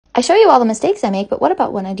I show you all the mistakes I make, but what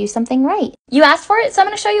about when I do something right? You asked for it, so I'm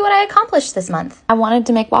going to show you what I accomplished this month. I wanted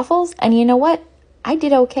to make waffles, and you know what? I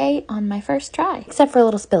did okay on my first try, except for a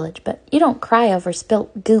little spillage, but you don't cry over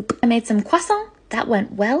spilt goop. I made some croissant. That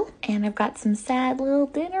went well, and I've got some sad little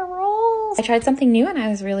dinner rolls. I tried something new, and I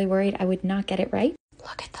was really worried I would not get it right.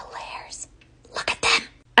 Look at the layers. Look at them.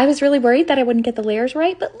 I was really worried that I wouldn't get the layers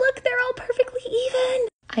right, but look, they're all perfectly even.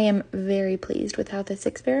 I am very pleased with how this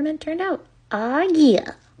experiment turned out. Ah,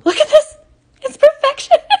 yeah. Look at this. It's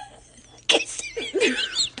perfection.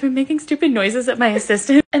 I've been making stupid noises at my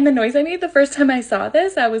assistant, and the noise I made the first time I saw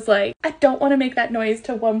this, I was like, I don't want to make that noise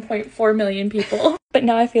to 1.4 million people. But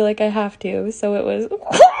now I feel like I have to, so it was...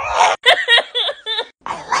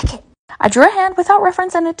 I like it. I drew a hand without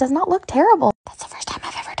reference, and it does not look terrible. That's the first time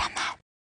I've